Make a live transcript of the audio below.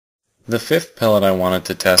The fifth pellet I wanted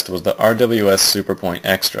to test was the RWS Superpoint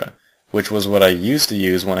Extra, which was what I used to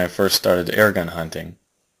use when I first started airgun hunting.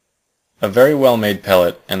 A very well made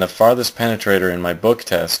pellet and the farthest penetrator in my book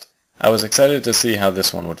test, I was excited to see how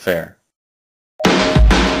this one would fare.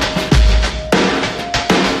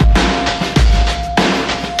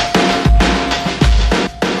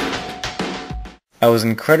 I was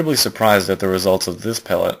incredibly surprised at the results of this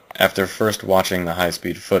pellet after first watching the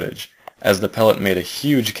high-speed footage, as the pellet made a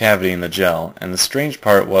huge cavity in the gel, and the strange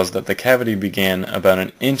part was that the cavity began about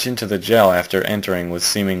an inch into the gel after entering with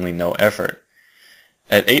seemingly no effort.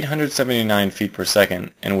 At 879 feet per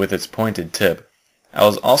second, and with its pointed tip, I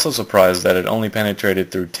was also surprised that it only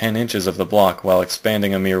penetrated through 10 inches of the block while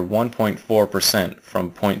expanding a mere 1.4%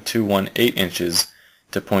 from 0.218 inches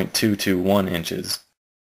to 0.221 inches.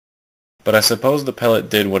 But I suppose the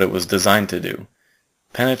pellet did what it was designed to do,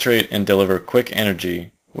 penetrate and deliver quick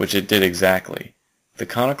energy, which it did exactly. The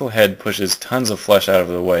conical head pushes tons of flesh out of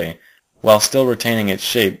the way, while still retaining its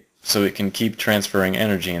shape so it can keep transferring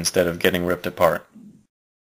energy instead of getting ripped apart.